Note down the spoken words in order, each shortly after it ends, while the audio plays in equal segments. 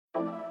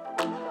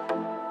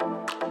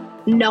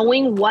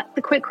knowing what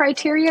the quit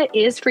criteria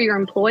is for your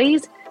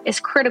employees is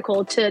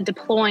critical to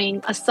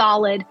deploying a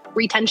solid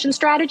retention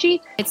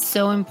strategy. It's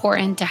so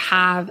important to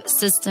have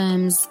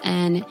systems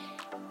and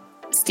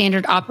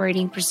standard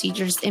operating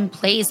procedures in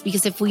place,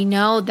 because if we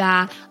know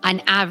that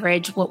on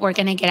average, what we're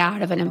going to get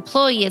out of an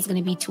employee is going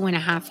to be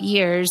 2.5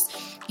 years,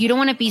 you don't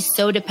want to be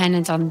so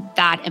dependent on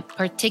that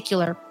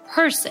particular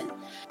person.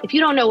 If you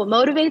don't know what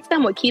motivates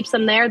them, what keeps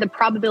them there, the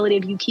probability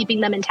of you keeping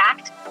them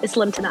intact is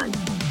slim to none.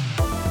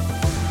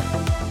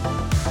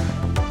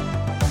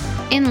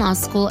 In law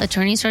school,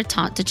 attorneys are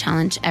taught to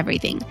challenge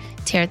everything,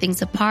 tear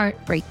things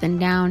apart, break them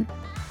down.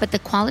 But the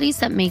qualities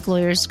that make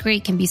lawyers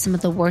great can be some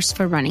of the worst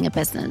for running a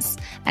business.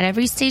 At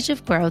every stage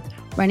of growth,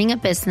 running a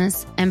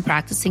business and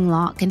practicing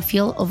law can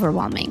feel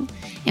overwhelming.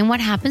 And what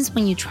happens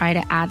when you try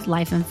to add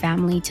life and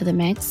family to the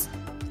mix?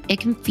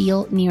 It can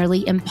feel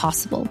nearly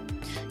impossible.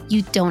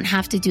 You don't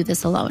have to do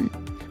this alone.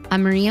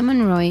 I'm Maria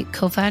Monroy,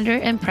 co-founder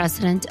and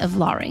president of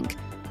LawRank,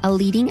 a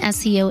leading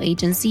SEO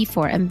agency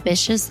for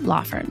ambitious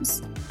law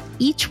firms.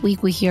 Each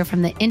week, we hear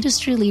from the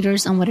industry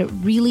leaders on what it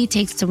really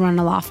takes to run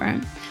a law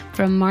firm,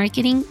 from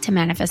marketing to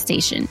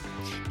manifestation.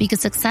 Because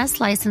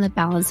success lies in the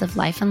balance of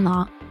life and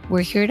law,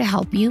 we're here to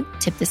help you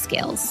tip the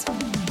scales.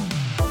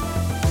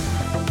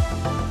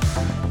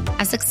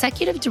 As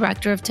Executive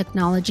Director of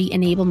Technology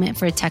Enablement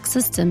for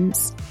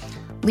TEKsystems,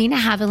 Lena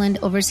Haviland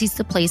oversees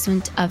the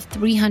placement of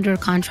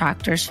 300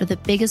 contractors for the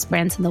biggest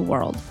brands in the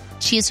world.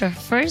 She is our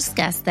first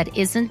guest that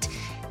isn't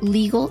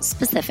legal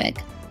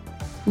specific.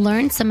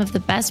 Learn some of the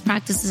best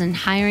practices in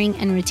hiring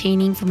and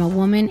retaining from a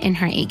woman in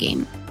her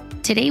A-game.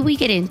 Today, we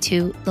get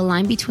into the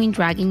line between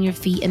dragging your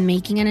feet and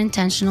making an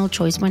intentional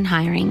choice when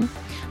hiring,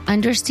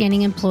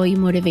 understanding employee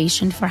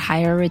motivation for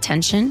higher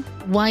retention,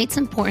 why it's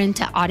important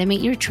to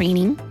automate your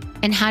training,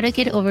 and how to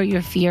get over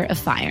your fear of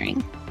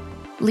firing.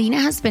 Lena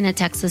has been at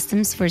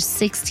TEKsystems for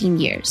 16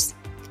 years.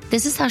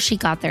 This is how she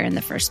got there in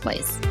the first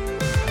place.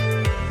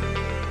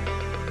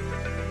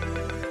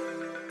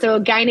 So a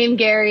guy named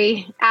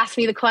Gary asked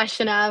me the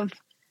question of,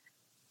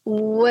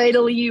 what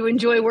do you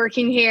enjoy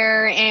working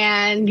here?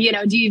 And, do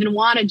you even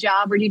want a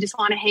job, or do you just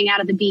want to hang out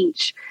at the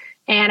beach?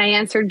 And I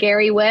answered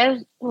Gary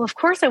with, well, of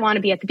course I want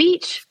to be at the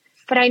beach,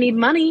 but I need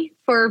money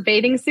for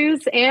bathing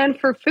suits and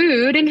for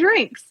food and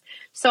drinks.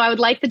 So I would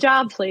like the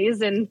job,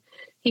 please. And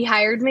he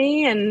hired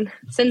me. And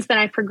since then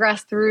I've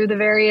progressed through the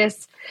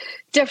various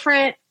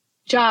different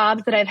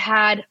jobs that I've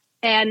had.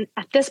 And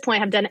at this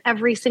point, I've done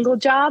every single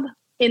job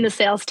in the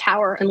sales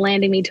tower and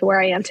landing me to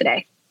where I am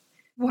today.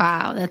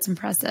 Wow, that's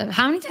impressive.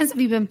 How many times have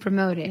you been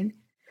promoted?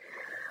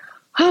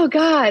 Oh,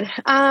 God.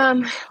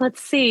 Let's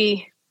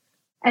see.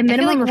 A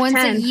minimum of once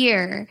 10. a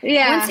year.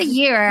 Yeah. Once a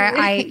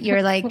year,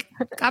 you're like,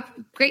 got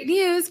great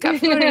news, got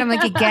promoted. I'm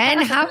like,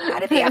 again? How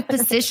do they have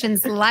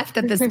positions left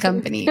at this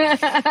company?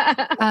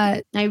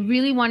 I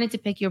really wanted to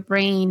pick your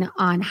brain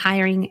on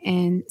hiring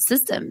and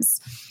systems.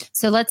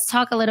 So let's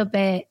talk a little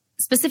bit,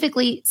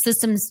 specifically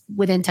systems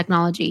within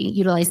technology,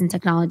 utilizing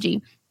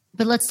technology.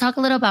 But let's talk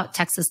a little about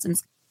TEKsystems.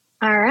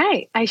 All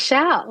right, I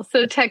shall.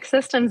 So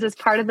TEKsystems is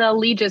part of the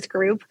Allegis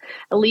Group.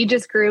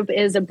 Allegis Group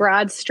is a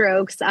broad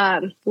strokes,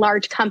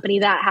 large company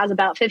that has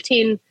about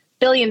 $15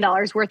 billion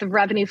worth of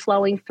revenue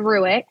flowing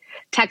through it.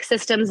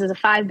 TEKsystems is a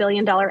 $5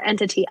 billion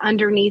entity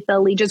underneath the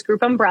Allegis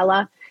Group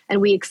umbrella,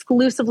 and we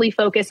exclusively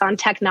focus on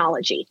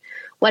technology.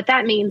 What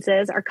that means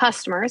is our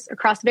customers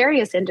across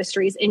various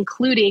industries,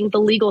 including the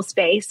legal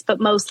space,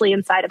 but mostly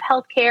inside of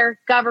healthcare,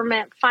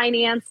 government,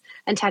 finance,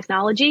 and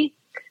technology,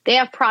 they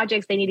have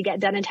projects they need to get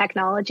done in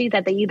technology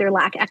that they either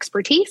lack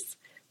expertise,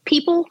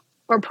 people,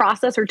 or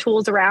process or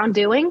tools around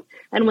doing.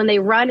 And when they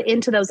run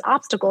into those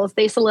obstacles,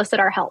 they solicit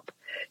our help.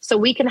 So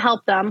we can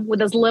help them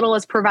with as little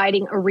as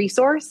providing a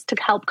resource to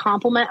help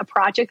complement a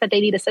project that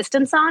they need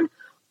assistance on,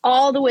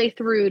 all the way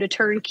through to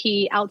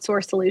turnkey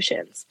outsourced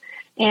solutions.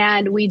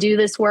 And we do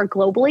this work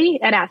globally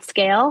and at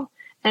scale.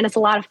 And it's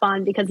a lot of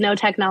fun because no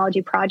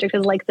technology project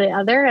is like the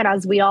other. And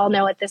as we all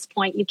know at this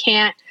point, you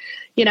can't,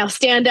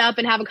 stand up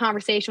and have a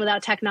conversation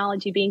without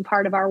technology being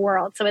part of our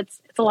world. So it's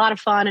a lot of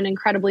fun and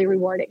incredibly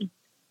rewarding.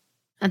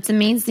 That's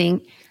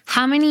amazing.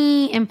 How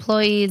many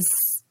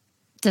employees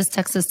does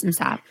TEKsystems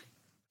have?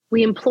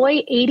 We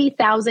employ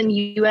 80,000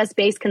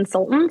 US-based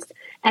consultants.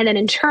 And then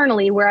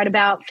internally, we're at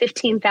about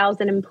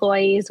 15,000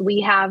 employees.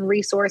 We have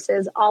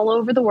resources all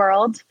over the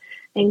world,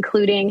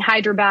 including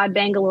Hyderabad,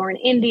 Bangalore in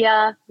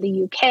India,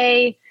 the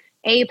UK,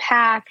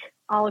 APAC,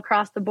 all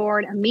across the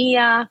board,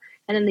 EMEA.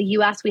 And in the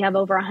US, we have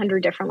over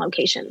 100 different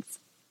locations.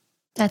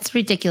 That's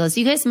ridiculous.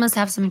 You guys must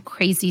have some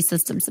crazy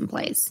systems in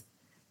place.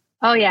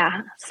 Oh,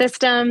 yeah.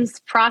 Systems,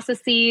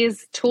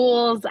 processes,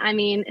 tools. I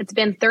mean, it's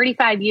been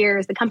 35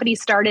 years. The company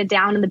started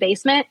down in the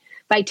basement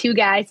by two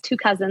guys, two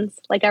cousins,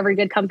 like every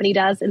good company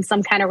does, in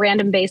some kind of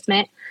random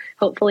basement,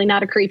 hopefully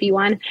not a creepy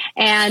one.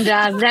 And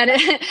then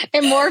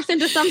it morphs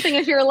into something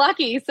if you're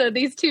lucky. So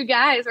these two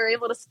guys are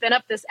able to spin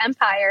up this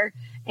empire,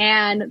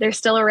 and they're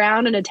still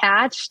around and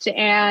attached.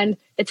 And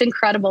it's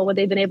incredible what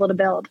they've been able to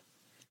build.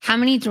 How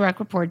many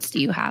direct reports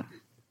do you have?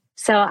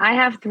 So I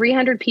have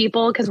 300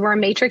 people because we're a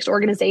matrix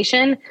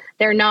organization.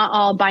 They're not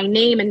all by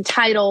name and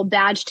title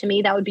badged to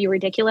me. That would be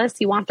ridiculous.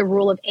 You want the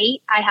rule of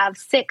 8. I have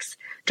 6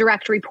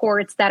 direct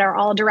reports that are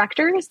all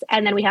directors.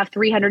 And then we have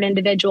 300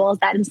 individuals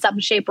that in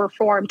some shape or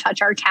form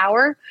touch our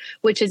tower,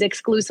 which is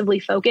exclusively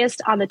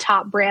focused on the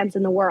top brands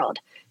in the world,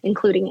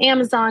 including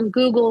Amazon,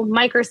 Google,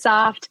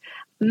 Microsoft,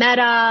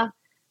 Meta,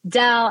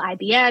 Dell,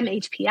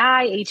 IBM,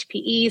 HPI,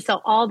 HPE.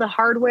 So all the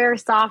hardware,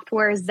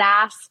 software,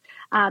 SaaS,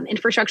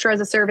 infrastructure as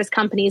a service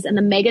companies and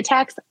the mega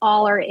techs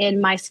all are in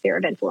my sphere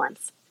of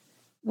influence.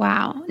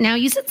 Wow. Now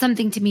you said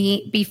something to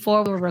me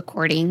before we were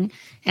recording,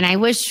 and I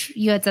wish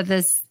you had said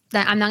this,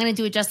 that I'm not going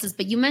to do it justice,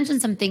 but you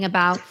mentioned something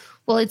about,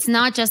 well, it's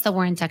not just that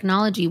we're in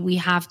technology. We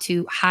have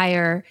to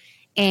hire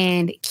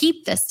and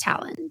keep this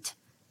talent.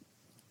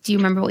 Do you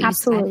remember what you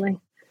said? Absolutely.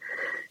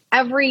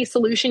 Every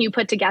solution you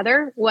put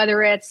together,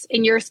 whether it's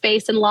in your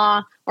space in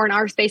law or in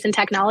our space in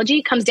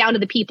technology, comes down to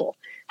the people.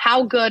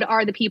 How good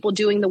are the people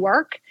doing the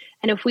work?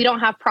 And if we don't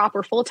have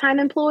proper full-time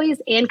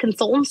employees and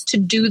consultants to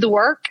do the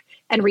work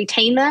and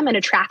retain them and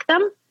attract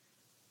them,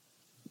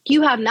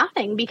 you have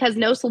nothing, because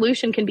no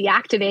solution can be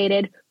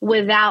activated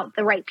without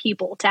the right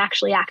people to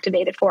actually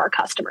activate it for our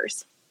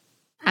customers.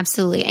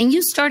 Absolutely. And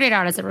you started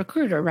out as a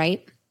recruiter,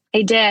 right?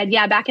 I did.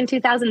 Yeah, back in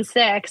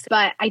 2006.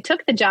 But I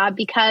took the job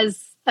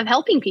because of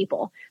helping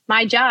people.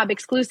 My job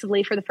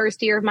exclusively for the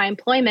first year of my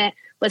employment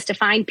was to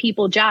find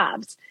people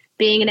jobs.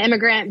 Being an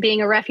immigrant,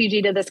 being a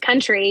refugee to this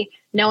country,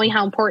 knowing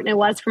how important it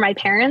was for my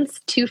parents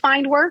to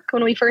find work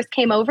when we first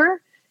came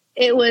over,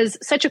 it was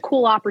such a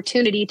cool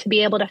opportunity to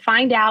be able to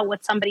find out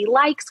what somebody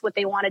likes, what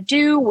they want to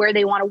do, where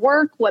they want to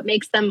work, what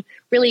makes them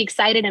really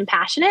excited and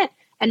passionate,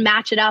 and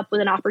match it up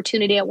with an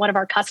opportunity at one of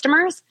our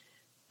customers.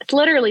 It's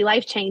literally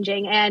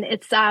life-changing. And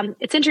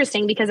it's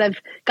interesting because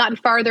I've gotten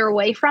farther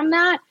away from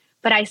that,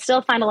 but I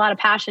still find a lot of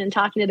passion in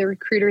talking to the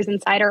recruiters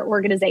inside our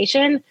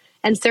organization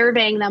and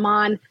surveying them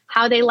on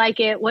how they like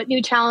it, what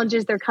new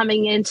challenges they're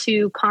coming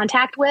into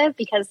contact with,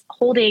 because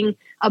holding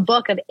a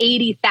book of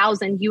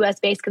 80,000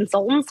 US-based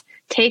consultants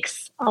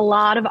takes a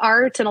lot of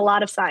art and a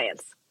lot of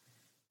science.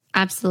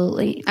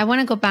 Absolutely. I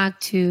want to go back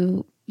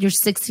to your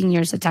 16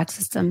 years at Tech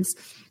Systems.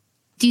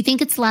 Do you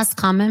think it's less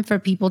common for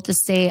people to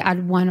stay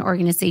at one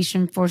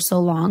organization for so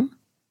long?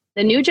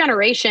 The new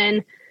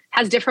generation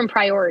has different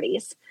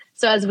priorities.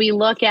 So as we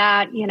look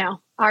at,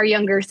 our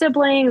younger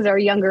siblings, our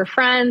younger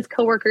friends,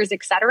 coworkers,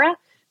 et cetera,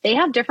 they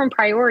have different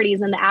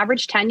priorities. And the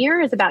average tenure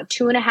is about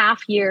 2.5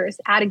 years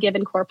at a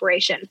given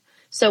corporation.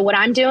 So what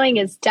I'm doing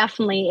is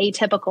definitely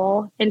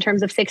atypical in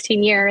terms of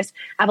 16 years.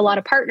 I have a lot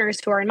of partners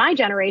who are in my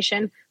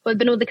generation who have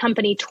been with the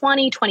company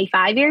 20,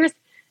 25 years.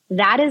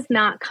 That is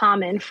not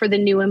common for the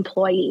new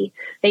employee.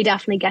 They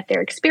definitely get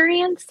their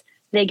experience.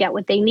 They get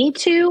what they need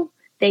to.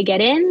 They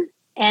get in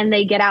and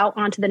they get out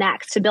onto the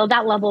next. To build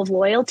that level of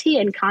loyalty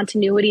and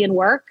continuity in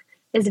work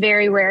is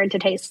very rare in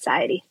today's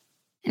society.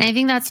 And I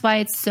think that's why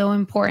it's so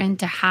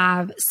important to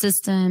have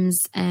systems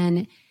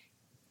and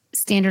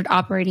standard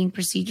operating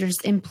procedures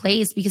in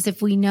place, because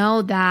if we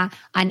know that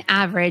on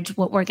average,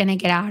 what we're going to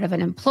get out of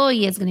an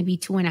employee is going to be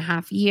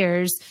 2.5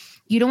 years,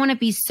 you don't want to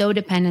be so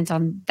dependent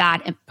on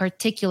that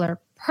particular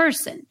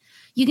person.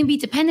 You can be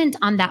dependent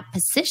on that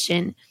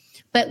position,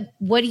 but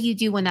what do you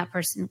do when that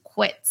person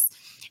quits?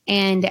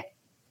 And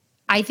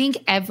I think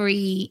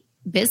every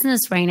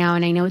business right now,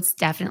 and I know it's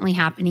definitely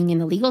happening in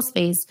the legal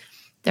space,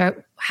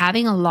 they're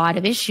having a lot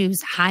of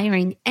issues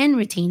hiring and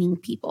retaining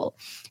people.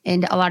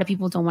 And a lot of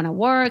people don't want to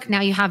work.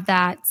 Now you have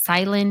that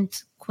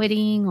silent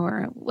quitting,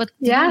 or what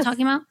I'm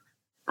talking about?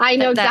 I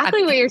know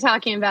exactly what you're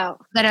talking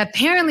about. That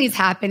apparently is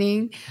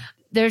happening.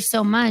 There's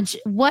so much.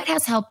 What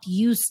has helped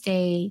you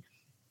stay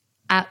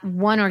at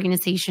one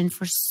organization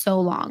for so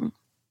long?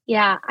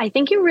 Yeah, I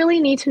think you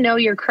really need to know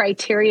your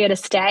criteria to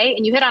stay.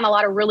 And you hit on a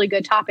lot of really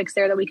good topics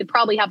there that we could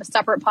probably have a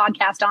separate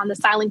podcast on. The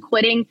silent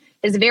quitting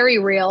is very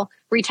real.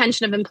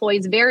 Retention of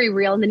employees, very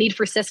real. And the need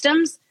for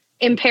systems,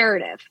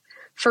 imperative.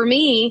 For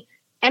me,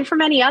 and for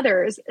many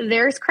others,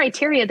 there's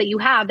criteria that you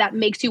have that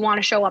makes you want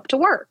to show up to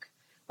work.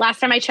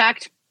 Last time I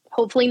checked,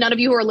 hopefully none of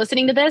you who are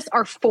listening to this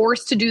are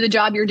forced to do the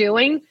job you're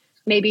doing.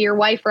 Maybe your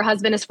wife or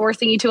husband is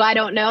forcing you to. I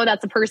don't know.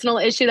 That's a personal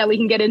issue that we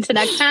can get into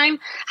next time.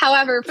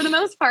 However, for the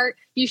most part,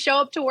 you show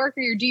up to work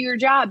or you do your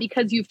job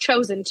because you've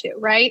chosen to,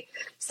 right?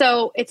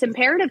 So it's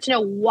imperative to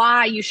know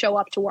why you show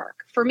up to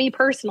work. For me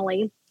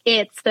personally,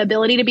 it's the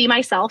ability to be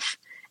myself.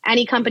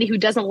 Any company who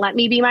doesn't let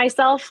me be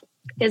myself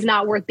is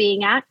not worth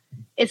being at.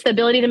 It's the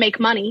ability to make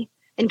money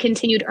and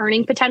continued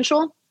earning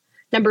potential.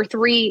 Number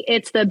 3,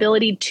 it's the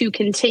ability to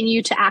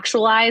continue to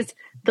actualize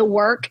the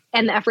work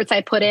and the efforts I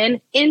put in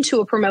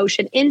into a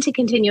promotion, into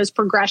continuous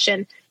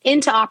progression,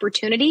 into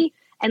opportunity.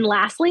 And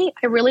lastly,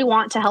 I really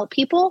want to help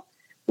people.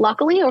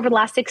 Luckily, over the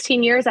last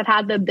 16 years, I've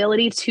had the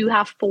ability to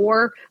have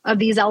 4 of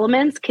these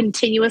elements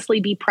continuously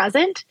be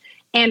present.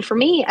 And for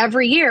me,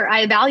 every year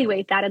I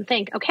evaluate that and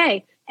think,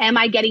 okay, am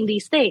I getting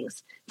these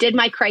things? Did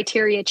my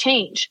criteria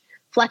change?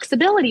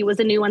 Flexibility was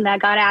a new one that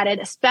got added,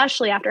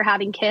 especially after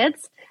having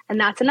kids. And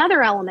that's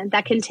another element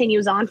that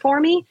continues on for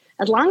me.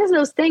 As long as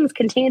those things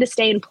continue to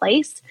stay in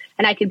place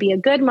and I could be a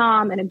good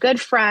mom and a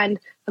good friend,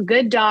 a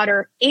good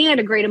daughter, and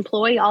a great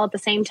employee all at the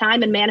same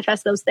time and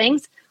manifest those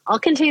things, I'll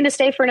continue to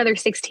stay for another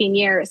 16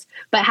 years.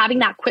 But having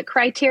that quick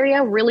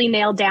criteria really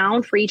nailed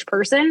down for each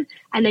person,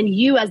 and then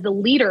you as the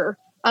leader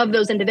of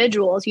those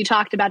individuals, you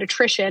talked about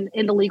attrition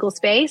in the legal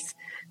space,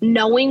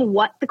 knowing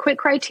what the quick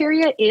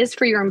criteria is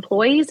for your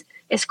employees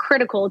is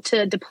critical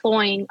to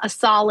deploying a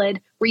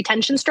solid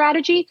retention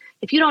strategy.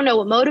 If you don't know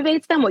what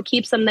motivates them, what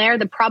keeps them there,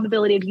 the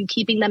probability of you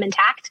keeping them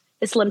intact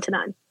is slim to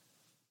none.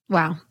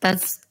 Wow,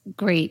 that's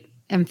great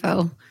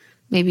info.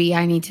 Maybe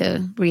I need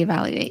to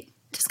reevaluate.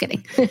 Just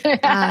kidding.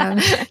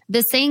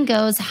 The saying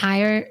goes,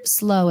 hire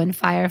slow and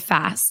fire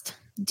fast.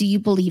 Do you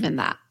believe in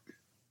that?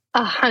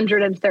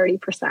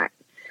 130%.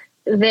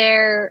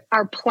 There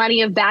are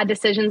plenty of bad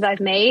decisions I've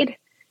made,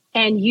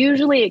 and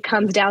usually it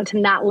comes down to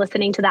not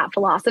listening to that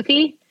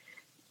philosophy.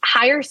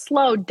 Hire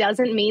slow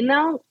doesn't mean,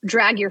 though,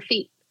 drag your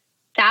feet.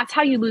 That's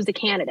how you lose a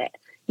candidate.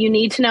 You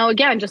need to know,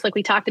 again, just like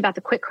we talked about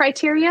the quick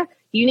criteria,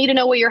 you need to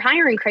know what your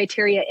hiring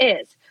criteria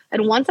is.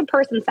 And once a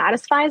person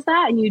satisfies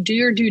that and you do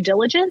your due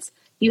diligence,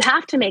 you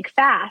have to make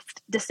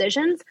fast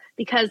decisions,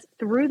 because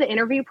through the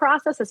interview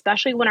process,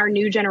 especially when our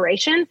new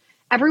generation,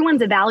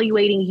 everyone's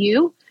evaluating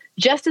you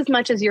just as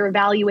much as you're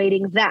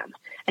evaluating them.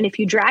 And if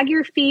you drag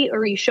your feet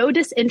or you show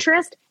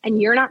disinterest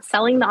and you're not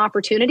selling the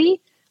opportunity,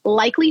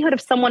 likelihood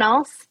of someone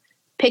else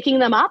picking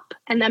them up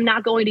and them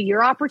not going to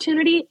your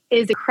opportunity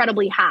is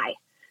incredibly high.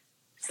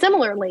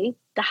 Similarly,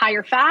 the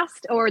hire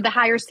fast or the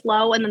hire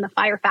slow and then the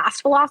fire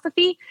fast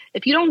philosophy,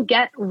 if you don't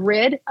get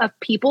rid of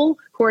people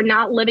who are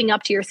not living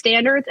up to your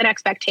standards and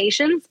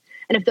expectations,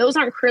 and if those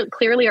aren't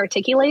clearly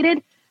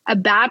articulated, a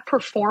bad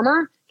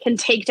performer can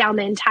take down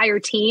the entire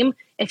team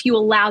if you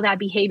allow that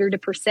behavior to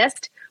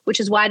persist,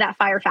 which is why that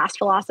fire fast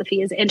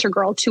philosophy is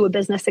integral to a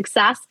business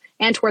success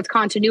and towards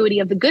continuity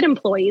of the good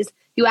employees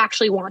you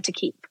actually want to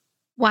keep.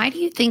 Why do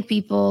you think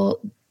people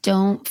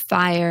don't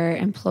fire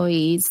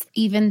employees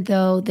even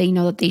though they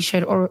know that they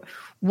should, or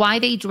why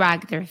they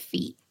drag their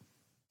feet?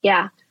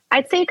 Yeah,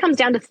 I'd say it comes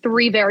down to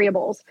three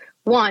variables.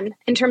 One,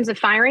 in terms of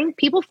firing,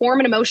 people form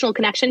an emotional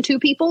connection to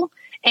people,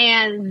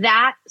 and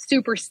that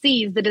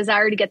supersedes the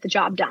desire to get the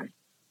job done.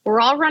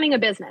 We're all running a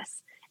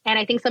business. And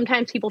I think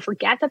sometimes people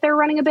forget that they're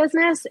running a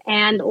business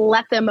and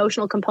let the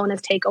emotional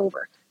components take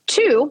over.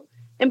 Two,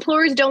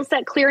 employers don't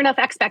set clear enough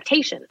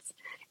expectations.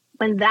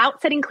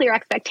 Without setting clear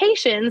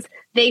expectations,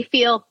 they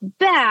feel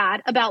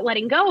bad about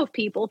letting go of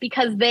people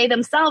because they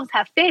themselves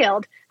have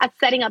failed at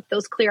setting up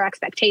those clear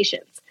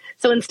expectations.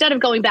 So instead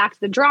of going back to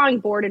the drawing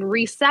board and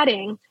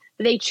resetting,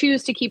 they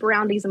choose to keep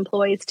around these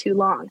employees too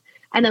long.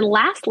 And then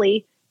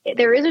lastly,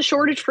 there is a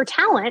shortage for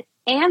talent,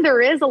 and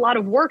there is a lot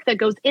of work that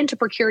goes into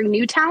procuring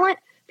new talent.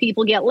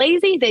 People get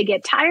lazy, they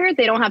get tired,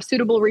 they don't have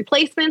suitable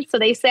replacements, so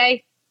they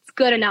say, it's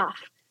good enough.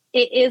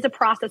 It is a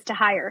process to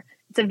hire.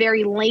 It's a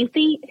very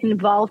lengthy,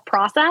 involved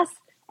process,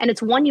 and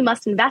it's one you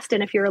must invest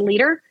in if you're a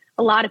leader.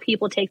 A lot of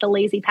people take the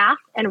lazy path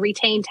and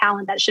retain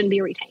talent that shouldn't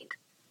be retained.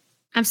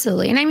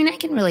 Absolutely. And I mean, I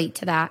can relate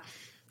to that,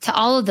 to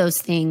all of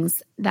those things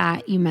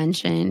that you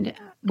mentioned.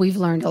 We've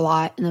learned a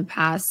lot in the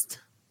past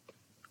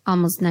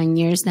almost 9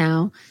 years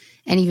now.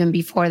 And even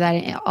before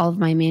that, all of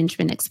my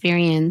management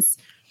experience.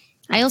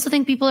 I also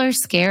think people are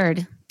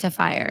scared to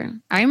fire.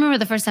 I remember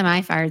the first time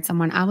I fired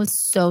someone, I was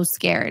so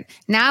scared.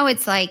 Now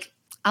it's like,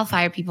 I'll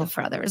fire people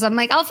for others. I'm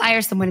like, I'll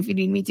fire someone if you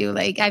need me to.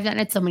 Like, I've done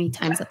it so many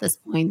times at this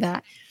point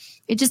that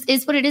it just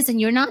is what it is. And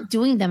you're not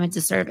doing them a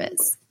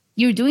disservice.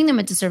 You're doing them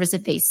a disservice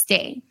if they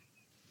stay.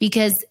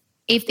 Because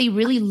if they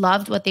really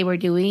loved what they were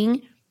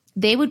doing,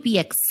 they would be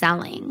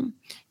excelling.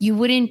 You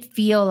wouldn't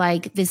feel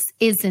like this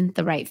isn't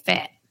the right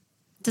fit.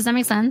 Does that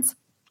make sense?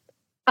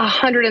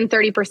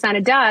 130%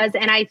 it does.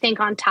 And I think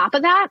on top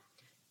of that,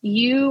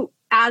 you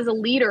as a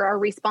leader are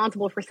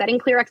responsible for setting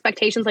clear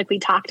expectations like we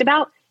talked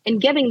about and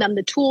giving them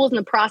the tools and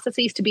the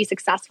processes to be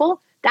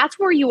successful. That's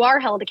where you are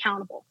held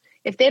accountable.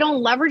 If they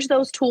don't leverage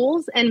those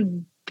tools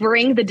and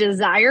bring the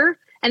desire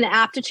and the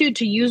aptitude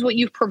to use what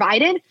you've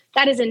provided,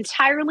 that is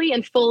entirely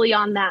and fully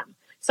on them.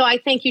 So I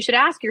think you should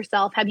ask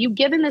yourself, have you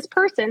given this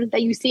person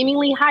that you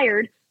seemingly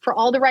hired for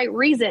all the right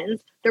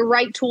reasons, the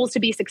right tools to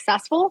be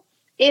successful?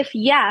 If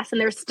yes,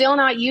 and they're still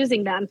not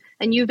using them,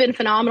 and you've been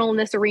phenomenal in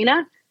this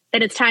arena,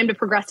 then it's time to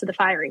progress to the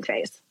firing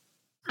phase.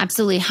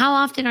 Absolutely. How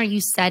often are you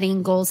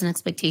setting goals and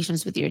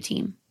expectations with your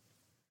team?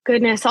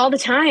 Goodness, all the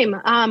time.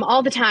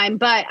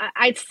 But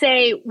I'd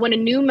say when a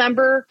new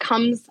member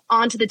comes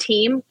onto the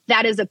team,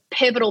 that is a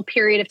pivotal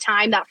period of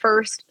time. That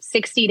first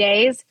 60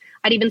 days,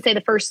 I'd even say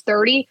the first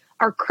 30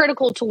 are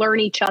critical to learn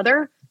each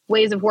other,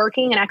 ways of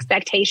working and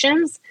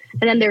expectations.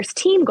 And then there's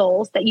team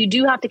goals that you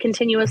do have to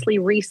continuously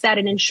reset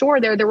and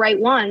ensure they're the right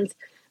ones.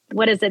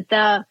 What is it?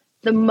 The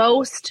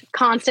most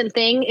constant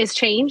thing is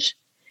change,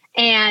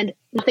 and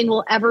nothing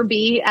will ever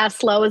be as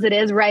slow as it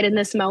is right in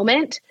this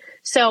moment.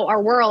 So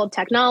our world,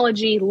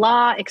 technology,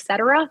 law,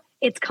 etc.,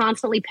 it's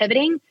constantly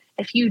pivoting.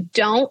 If you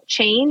don't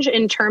change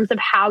in terms of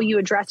how you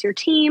address your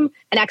team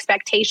and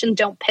expectations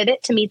don't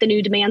pivot to meet the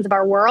new demands of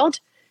our world,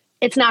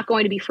 it's not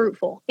going to be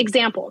fruitful.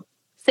 Example,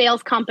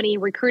 sales company,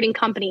 recruiting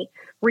company.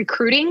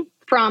 Recruiting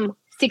from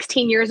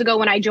 16 years ago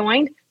when I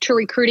joined to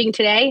recruiting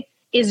today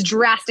is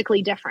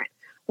drastically different.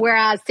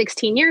 Whereas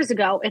 16 years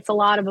ago, it's a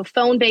lot of a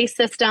phone-based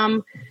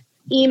system.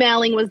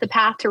 Emailing was the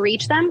path to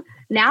reach them.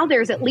 Now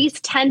there's at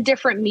least 10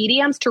 different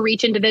mediums to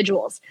reach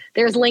individuals.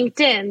 There's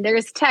LinkedIn,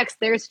 there's text,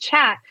 there's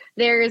chat,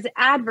 there's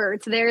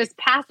adverts, there's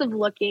passive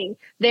looking,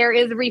 there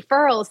is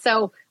referrals.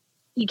 So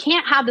you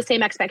can't have the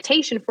same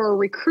expectation for a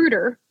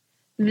recruiter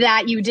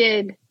that you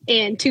did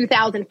in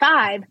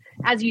 2005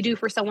 as you do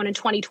for someone in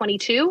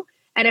 2022.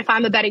 And if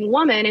I'm a betting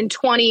woman in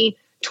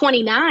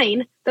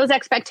 2029, those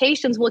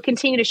expectations will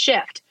continue to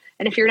shift.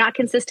 And if you're not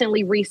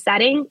consistently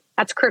resetting,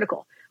 that's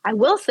critical. I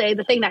will say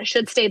the thing that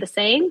should stay the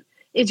same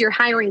is your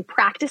hiring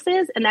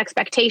practices and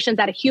expectations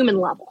at a human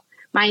level.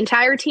 My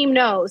entire team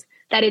knows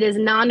that it is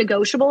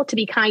non-negotiable to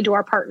be kind to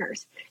our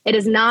partners. It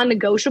is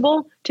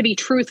non-negotiable to be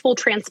truthful,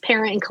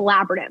 transparent, and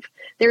collaborative.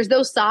 There's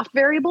those soft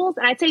variables,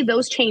 and I'd say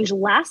those change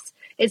less.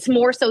 It's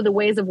more so the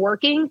ways of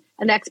working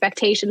and the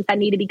expectations that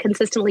need to be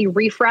consistently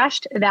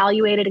refreshed,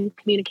 evaluated, and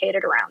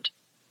communicated around.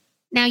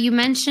 Now, you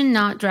mentioned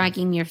not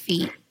dragging your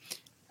feet.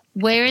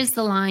 Where is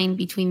the line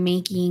between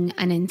making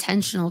an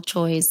intentional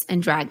choice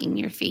and dragging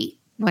your feet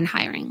when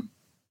hiring?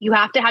 You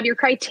have to have your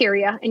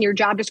criteria, and your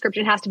job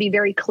description has to be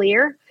very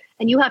clear.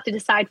 And you have to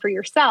decide for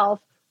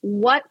yourself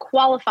what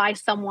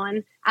qualifies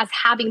someone as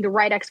having the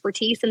right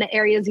expertise in the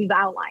areas you've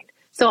outlined.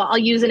 So I'll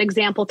use an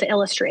example to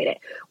illustrate it.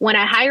 When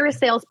I hire a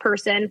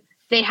salesperson,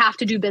 they have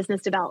to do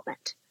business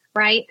development,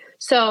 right?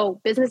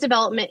 So business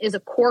development is a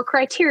core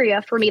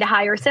criteria for me to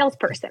hire a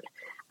salesperson.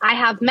 I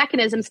have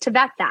mechanisms to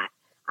vet that.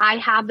 I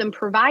have them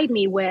provide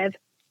me with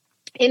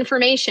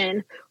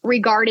information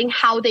regarding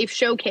how they've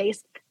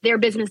showcased their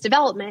business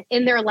development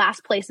in their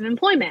last place of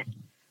employment.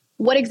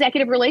 What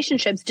executive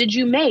relationships did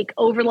you make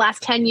over the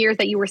last 10 years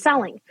that you were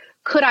selling?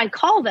 Could I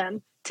call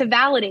them to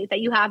validate that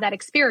you have that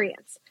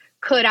experience?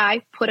 Could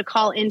I put a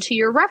call into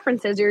your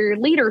references or your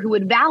leader who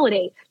would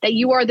validate that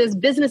you are this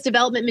business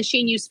development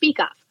machine you speak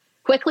of?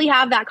 Quickly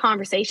have that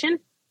conversation,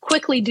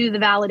 quickly do the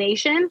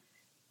validation,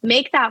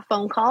 make that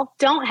phone call,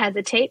 don't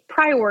hesitate,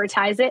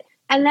 prioritize it,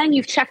 and then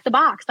you've checked the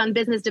box on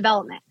business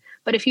development.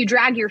 But if you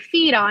drag your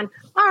feet on,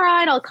 all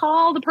right, I'll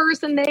call the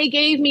person they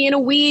gave me in a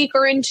week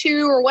or in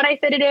 2 or what I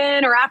fitted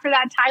in or after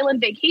that Thailand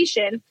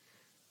vacation,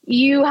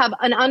 you have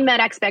an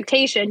unmet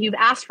expectation. You've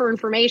asked for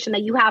information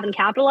that you haven't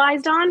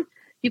capitalized on.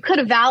 You could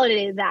have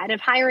validated that. And if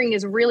hiring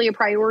is really a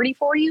priority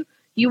for you,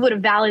 you would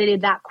have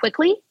validated that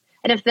quickly.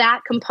 And if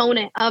that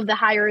component of the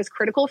hire is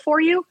critical for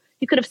you,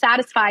 you could have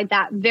satisfied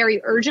that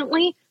very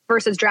urgently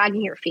versus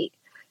dragging your feet.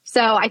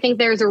 So I think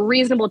there's a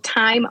reasonable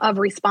time of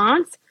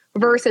response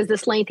versus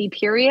this lengthy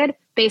period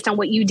based on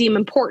what you deem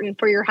important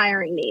for your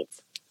hiring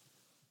needs.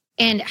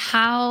 And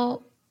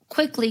how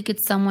quickly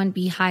could someone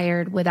be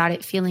hired without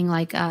it feeling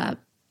like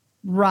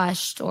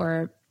rushed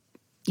or,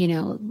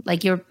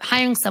 like you're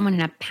hiring someone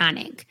in a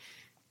panic?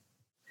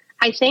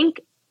 I think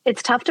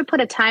it's tough to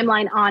put a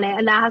timeline on it,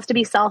 and that has to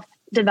be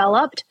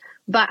self-developed.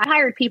 But I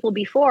hired people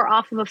before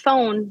off of a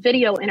phone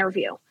video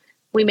interview.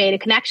 We made a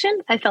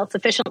connection. I felt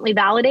sufficiently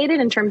validated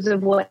in terms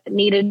of what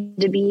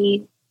needed to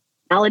be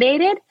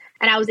validated.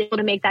 And I was able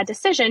to make that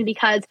decision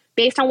because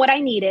based on what I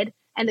needed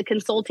and the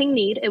consulting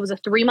need, it was a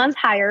 3-month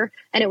hire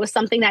and it was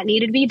something that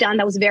needed to be done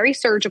that was very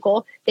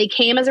surgical. They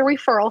came as a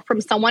referral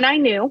from someone I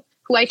knew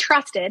who I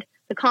trusted.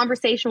 The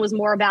conversation was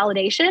more a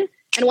validation.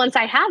 And once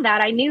I had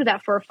that, I knew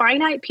that for a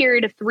finite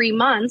period of 3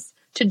 months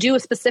to do a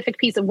specific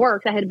piece of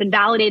work that had been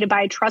validated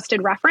by a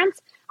trusted reference,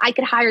 I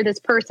could hire this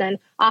person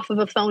off of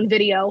a phone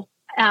video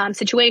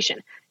situation.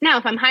 Now,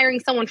 if I'm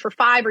hiring someone for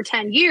 5 or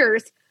 10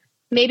 years,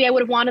 maybe I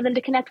would have wanted them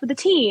to connect with the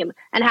team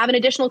and have an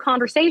additional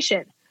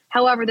conversation.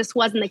 However, this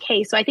wasn't the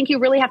case. So I think you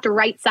really have to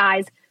right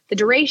size the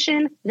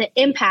duration, the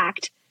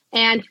impact,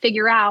 and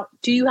figure out,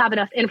 do you have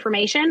enough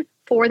information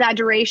for that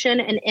duration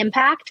and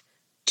impact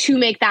to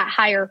make that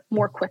hire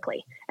more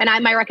quickly? And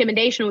my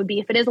recommendation would be,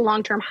 if it is a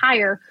long-term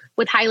hire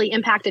with highly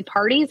impacted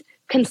parties,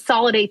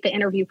 consolidate the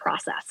interview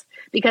process.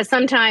 Because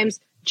sometimes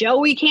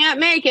Joey can't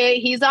make it.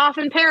 He's off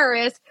in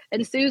Paris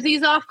and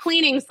Susie's off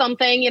cleaning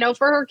something,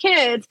 for her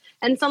kids.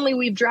 And suddenly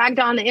we've dragged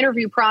on the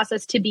interview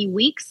process to be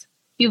weeks.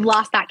 You've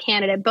lost that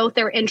candidate, both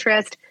their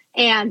interest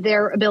and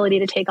their ability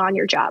to take on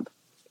your job.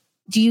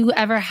 Do you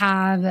ever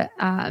have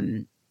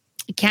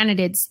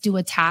candidates do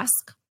a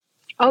task?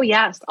 Oh,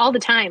 yes, all the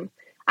time.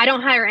 I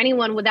don't hire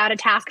anyone without a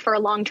task for a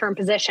long-term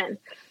position.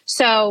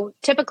 So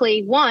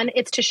typically, one,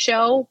 it's to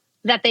show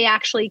that they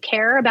actually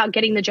care about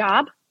getting the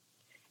job.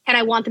 And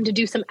I want them to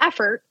do some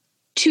effort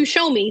to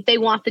show me they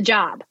want the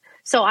job.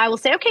 So I will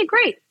say, okay,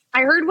 great.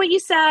 I heard what you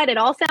said. It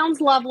all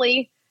sounds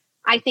lovely.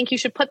 I think you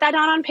should put that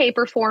down on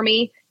paper for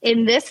me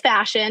in this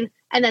fashion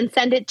and then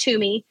send it to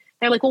me.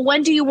 And I'm like, well,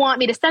 when do you want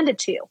me to send it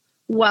to you?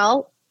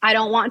 Well, I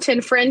don't want to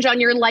infringe on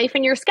your life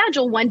and your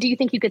schedule. When do you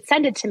think you could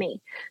send it to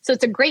me? So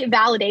it's a great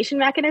validation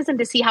mechanism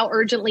to see how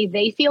urgently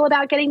they feel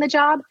about getting the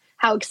job,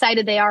 how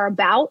excited they are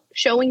about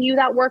showing you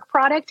that work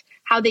product,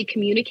 how they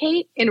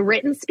communicate in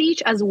written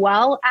speech as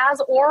well as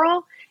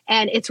oral.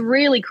 And it's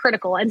really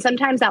critical. And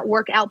sometimes that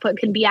work output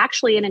can be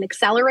actually an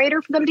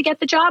accelerator for them to get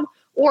the job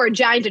or a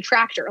giant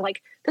detractor.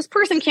 Like, this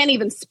person can't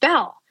even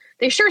spell.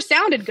 They sure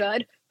sounded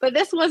good, but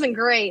this wasn't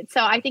great.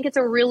 So I think it's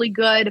a really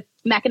good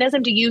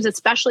mechanism to use,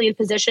 especially in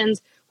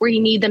positions where you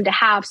need them to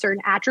have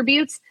certain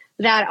attributes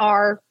that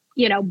are,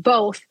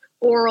 both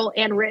oral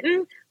and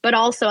written, but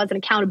also as an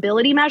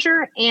accountability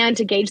measure and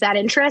to gauge that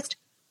interest.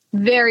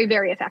 Very,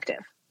 very effective.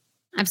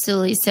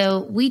 Absolutely.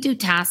 So we do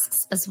tasks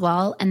as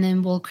well, and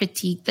then we'll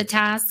critique the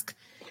task,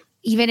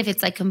 even if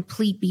it's like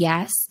complete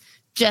BS,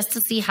 just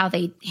to see how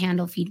they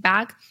handle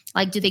feedback.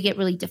 Like, do they get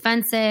really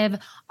defensive?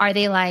 Are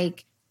they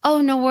like,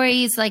 oh, no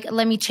worries, like,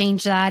 let me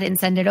change that and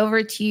send it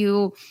over to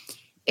you?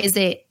 Is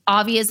it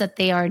obvious that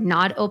they are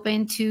not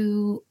open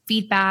to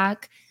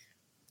feedback?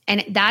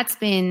 And that's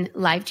been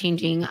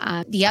life-changing.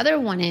 The other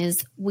one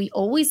is we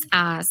always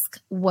ask,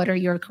 what are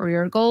your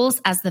career goals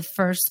as the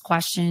first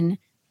question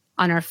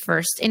on our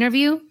first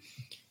interview?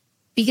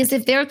 Because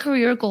if their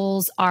career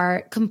goals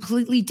are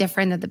completely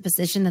different than the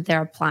position that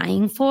they're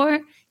applying for,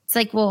 it's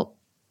like, well,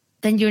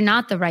 then you're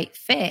not the right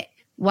fit.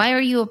 Why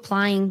are you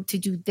applying to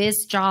do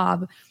this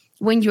job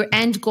when your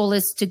end goal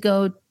is to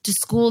go to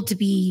school to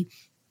be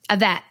a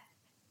vet?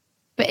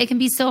 But it can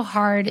be so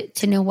hard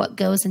to know what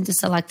goes into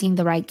selecting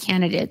the right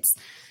candidates.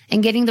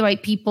 And getting the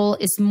right people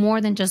is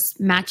more than just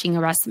matching a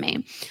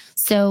resume.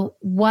 So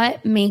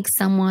what makes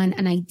someone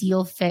an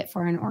ideal fit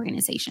for an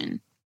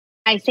organization?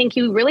 I think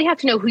you really have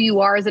to know who you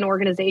are as an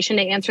organization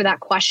to answer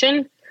that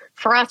question.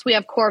 For us, we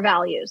have core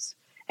values,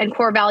 and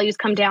core values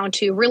come down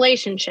to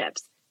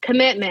relationships,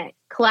 commitment,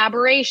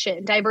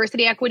 collaboration,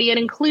 diversity, equity, and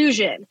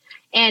inclusion.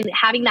 And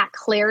having that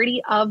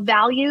clarity of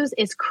values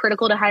is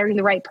critical to hiring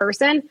the right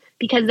person,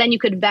 because then you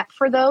could vet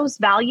for those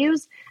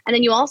values. And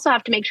then you also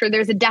have to make sure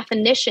there's a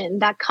definition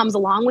that comes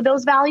along with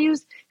those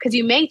values, because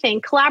you may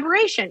think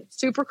collaboration,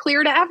 super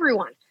clear to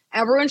everyone.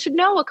 Everyone should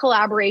know what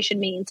collaboration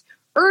means.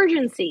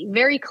 Urgency,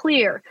 very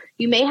clear.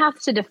 You may have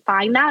to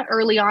define that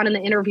early on in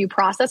the interview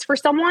process for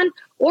someone,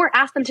 or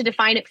ask them to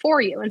define it for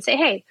you and say,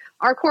 hey,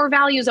 our core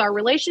values are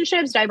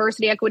relationships,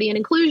 diversity, equity, and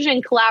inclusion,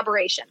 and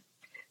collaboration.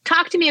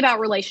 Talk to me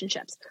about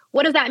relationships.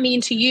 What does that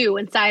mean to you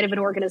inside of an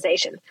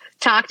organization?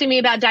 Talk to me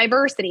about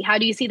diversity. How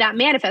do you see that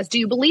manifest? Do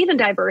you believe in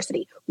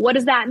diversity? What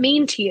does that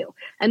mean to you?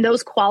 And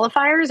those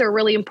qualifiers are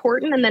really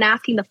important. And then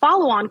asking the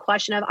follow-on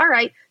question of, all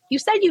right, you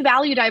said you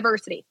value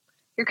diversity.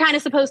 You're kind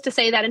of supposed to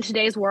say that in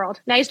today's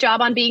world. Nice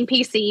job on being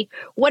PC.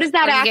 What does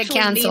that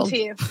actually mean to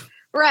you?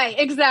 Right,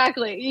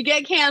 exactly. You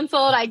get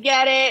canceled. I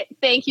get it.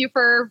 Thank you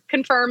for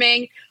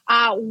confirming.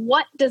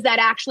 What does that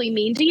actually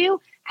mean to you?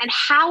 And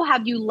how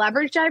have you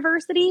leveraged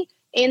diversity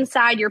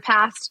inside your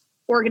past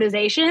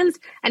organizations?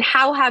 And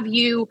how have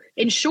you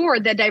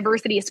ensured that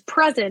diversity is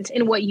present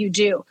in what you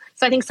do?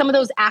 So I think some of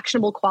those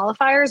actionable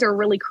qualifiers are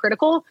really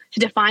critical to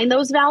define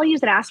those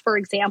values and ask for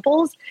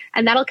examples.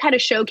 And that'll kind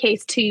of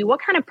showcase to you,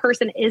 what kind of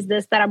person is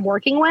this that I'm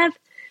working with?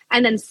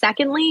 And then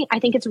secondly, I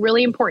think it's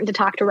really important to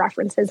talk to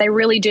references. I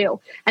really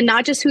do. And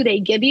not just who they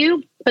give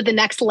you, but the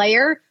next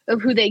layer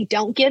of who they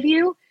don't give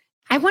you.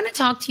 I want to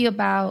talk to you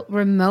about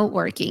remote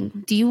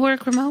working. Do you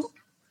work remote?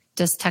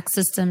 Does Tech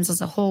Systems as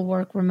a whole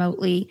work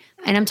remotely?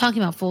 And I'm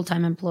talking about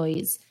full-time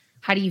employees.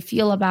 How do you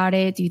feel about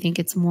it? Do you think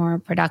it's more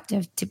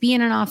productive to be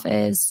in an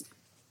office?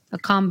 A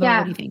combo? Yeah.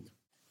 What do you think?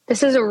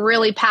 This is a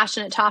really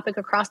passionate topic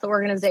across the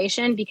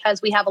organization,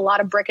 because we have a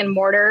lot of brick and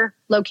mortar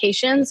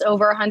locations,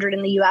 over 100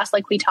 in the US,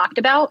 like we talked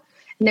about,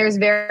 and there's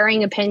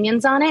varying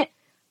opinions on it.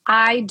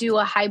 I do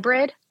a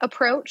hybrid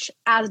approach,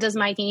 as does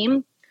my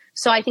team.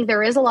 So I think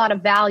there is a lot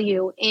of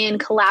value in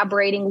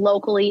collaborating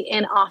locally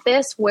in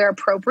office where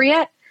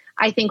appropriate.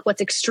 I think what's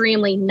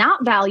extremely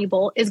not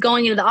valuable is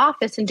going into the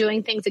office and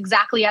doing things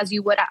exactly as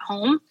you would at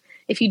home.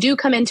 If you do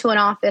come into an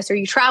office or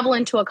you travel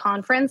into a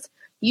conference,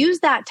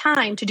 use that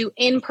time to do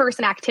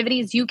in-person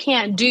activities you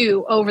can't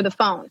do over the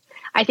phone.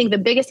 I think the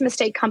biggest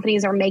mistake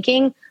companies are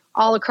making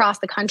all across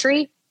the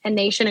country and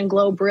nation and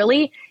globe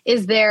really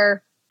is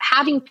they're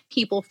having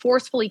people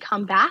forcefully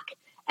come back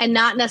and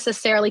not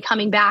necessarily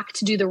coming back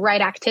to do the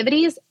right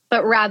activities,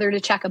 but rather to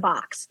check a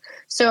box.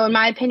 So in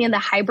my opinion, the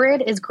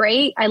hybrid is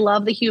great. I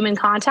love the human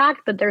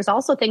contact, but there's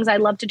also things I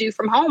love to do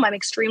from home. I'm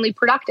extremely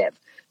productive.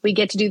 We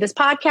get to do this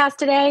podcast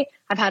today.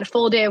 I've had a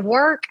full day of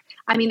work.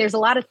 I mean, there's a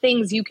lot of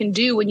things you can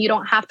do when you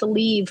don't have to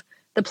leave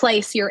the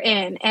place you're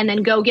in and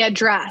then go get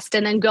dressed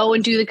and then go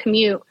and do the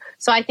commute.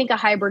 So I think a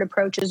hybrid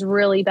approach is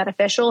really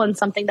beneficial and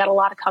something that a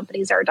lot of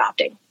companies are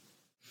adopting.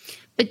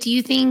 But do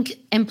you think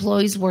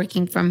employees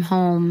working from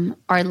home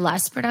are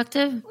less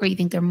productive, or you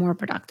think they're more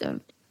productive?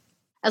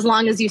 As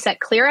long as you set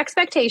clear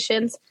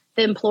expectations,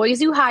 the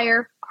employees you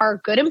hire are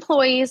good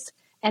employees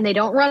and they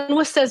don't run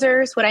with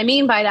scissors. What I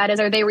mean by that is,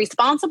 are they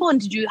responsible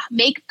and did you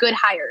make good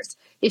hires?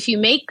 If you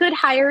make good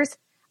hires,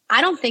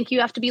 I don't think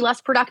you have to be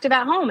less productive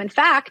at home. In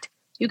fact,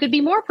 you could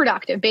be more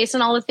productive based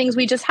on all the things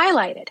we just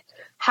highlighted.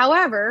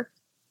 However,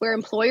 where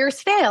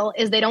employers fail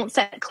is they don't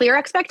set clear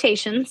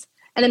expectations,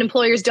 and then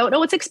employers don't know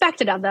what's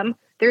expected of them.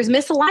 There's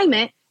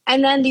misalignment,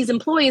 and then these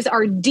employees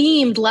are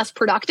deemed less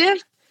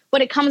productive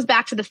but it comes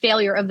back to the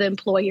failure of the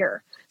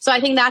employer. So I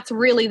think that's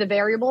really the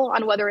variable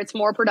on whether it's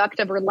more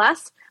productive or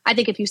less. I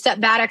think if you set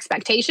bad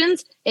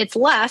expectations, it's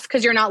less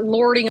because you're not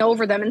lording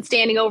over them and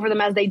standing over them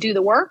as they do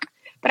the work.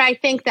 But I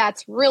think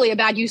that's really a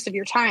bad use of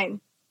your time.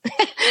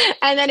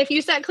 And then if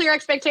you set clear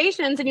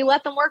expectations and you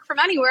let them work from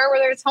anywhere,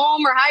 whether it's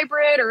home or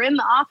hybrid or in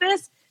the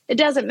office, it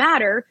doesn't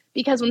matter,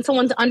 because when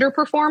someone's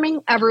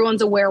underperforming,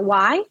 everyone's aware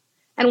why.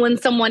 And when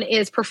someone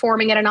is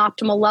performing at an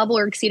optimal level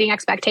or exceeding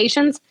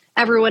expectations,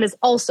 everyone is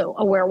also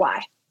aware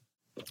why.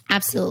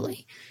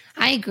 Absolutely.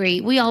 I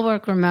agree. We all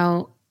work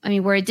remote. I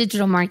mean, we're a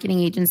digital marketing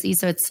agency,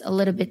 so it's a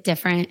little bit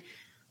different.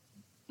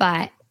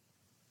 But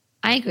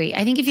I agree.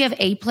 I think if you have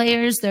A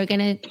players, they're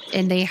going to,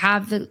 and they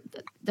have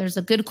there's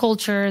a good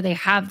culture, they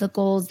have the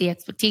goals, the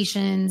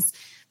expectations,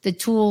 the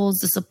tools,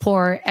 the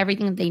support,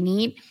 everything that they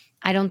need.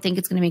 I don't think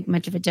it's going to make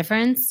much of a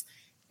difference.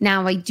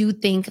 Now, I do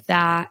think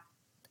that,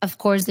 of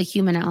course, the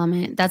human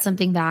element, that's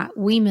something that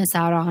we miss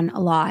out on a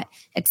lot,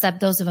 except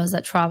those of us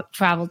that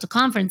travel to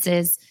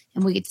conferences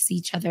and we get to see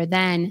each other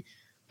then.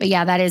 But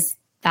yeah, that is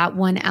that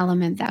one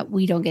element that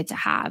we don't get to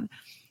have.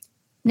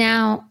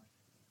 Now,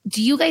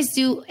 do you guys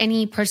do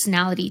any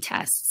personality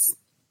tests?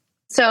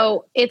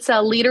 So it's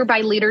a leader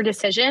by leader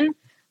decision.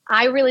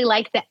 I really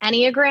like the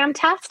Enneagram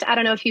test. I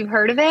don't know if you've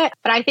heard of it,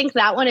 but I think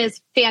that one is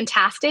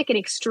fantastic and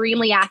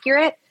extremely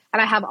accurate.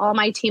 And I have all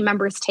my team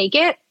members take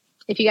it.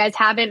 If you guys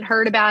haven't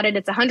heard about it,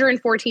 it's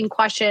 114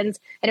 questions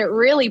and it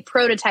really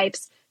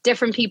prototypes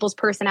different people's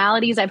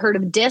personalities. I've heard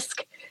of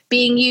DISC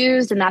being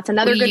used, and that's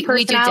another good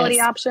personality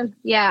option.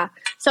 Yeah.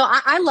 So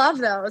I love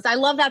those. I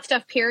love that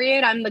stuff,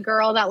 period. I'm the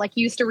girl that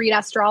used to read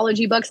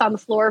astrology books on the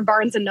floor of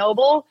Barnes and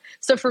Noble.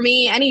 So for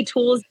me, any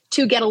tools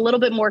to get a little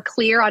bit more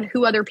clear on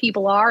who other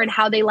people are and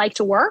how they like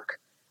to work,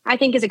 I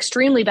think is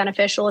extremely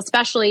beneficial,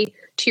 especially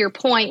to your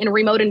point in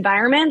remote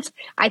environments.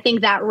 I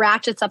think that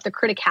ratchets up the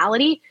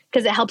criticality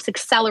because it helps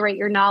accelerate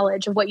your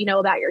knowledge of what you know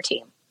about your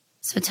team.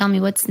 So tell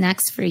me, what's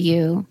next for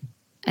you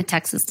at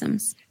Tech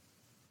Systems?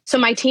 So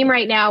my team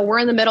right now, we're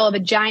in the middle of a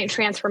giant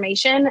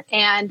transformation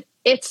and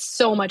it's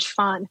so much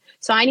fun.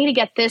 So I need to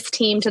get this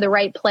team to the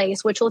right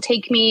place, which will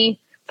take me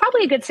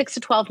probably a good 6 to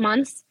 12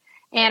 months.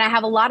 And I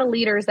have a lot of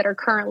leaders that are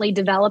currently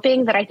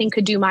developing that I think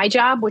could do my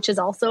job, which is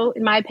also,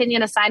 in my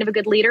opinion, a sign of a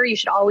good leader. You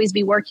should always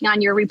be working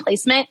on your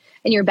replacement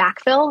and your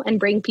backfill and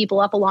bring people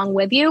up along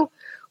with you.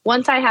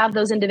 Once I have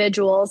those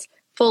individuals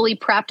fully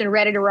prepped and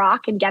ready to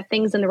rock and get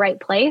things in the right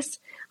place,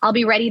 I'll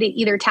be ready to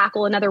either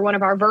tackle another one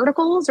of our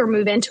verticals or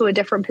move into a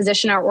different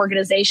position in our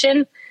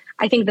organization.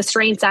 I think the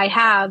strengths I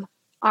have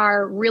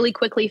are really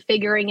quickly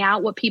figuring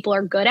out what people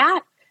are good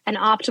at and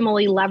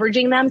optimally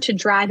leveraging them to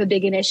drive a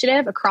big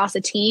initiative across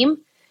a team.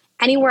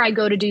 Anywhere I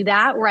go to do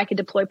that, where I can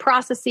deploy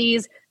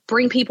processes,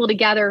 bring people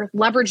together,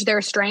 leverage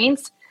their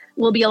strengths,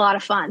 will be a lot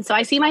of fun. So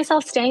I see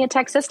myself staying at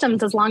Tech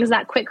Systems as long as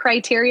that quick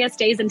criteria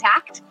stays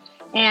intact.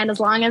 And as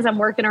long as I'm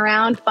working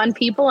around fun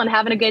people and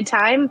having a good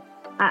time,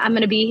 I'm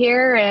going to be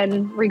here.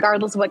 And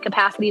regardless of what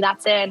capacity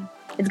that's in,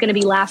 it's going to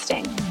be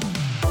lasting.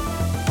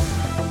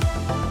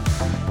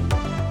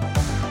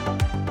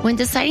 When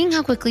deciding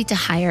how quickly to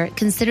hire,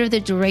 consider the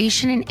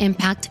duration and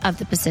impact of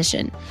the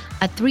position.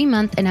 A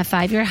 3-month and a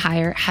 5-year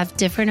hire have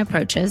different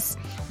approaches.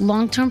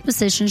 Long-term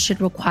positions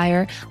should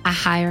require a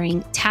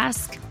hiring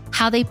task.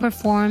 How they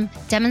perform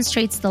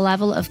demonstrates the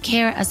level of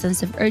care, a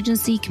sense of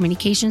urgency,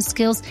 communication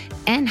skills,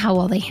 and how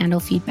well they handle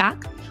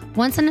feedback.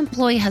 Once an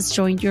employee has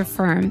joined your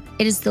firm,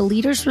 it is the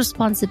leader's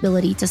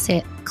responsibility to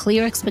set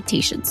clear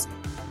expectations,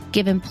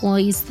 give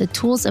employees the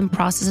tools and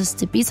processes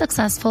to be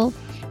successful,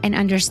 and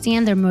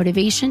understand their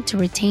motivation to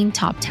retain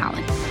top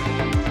talent.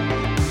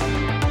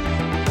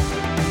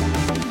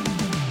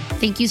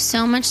 Thank you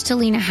so much to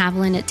Lena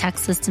Haviland at Tech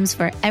Systems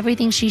for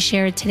everything she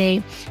shared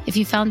today. If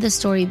you found this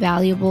story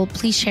valuable,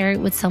 please share it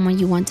with someone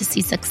you want to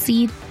see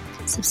succeed.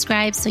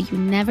 Subscribe so you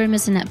never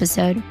miss an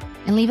episode,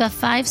 and leave a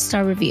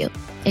 5-star review.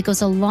 It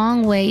goes a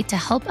long way to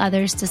help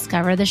others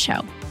discover the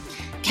show.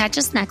 Catch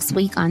us next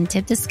week on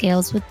Tip the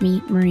Scales with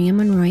me, Maria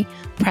Monroy,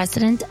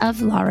 president of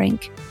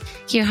LawRank.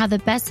 Hear how the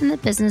best in the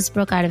business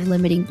broke out of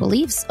limiting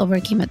beliefs,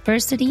 overcame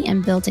adversity,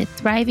 and built a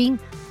thriving,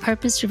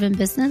 purpose-driven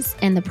business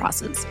in the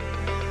process.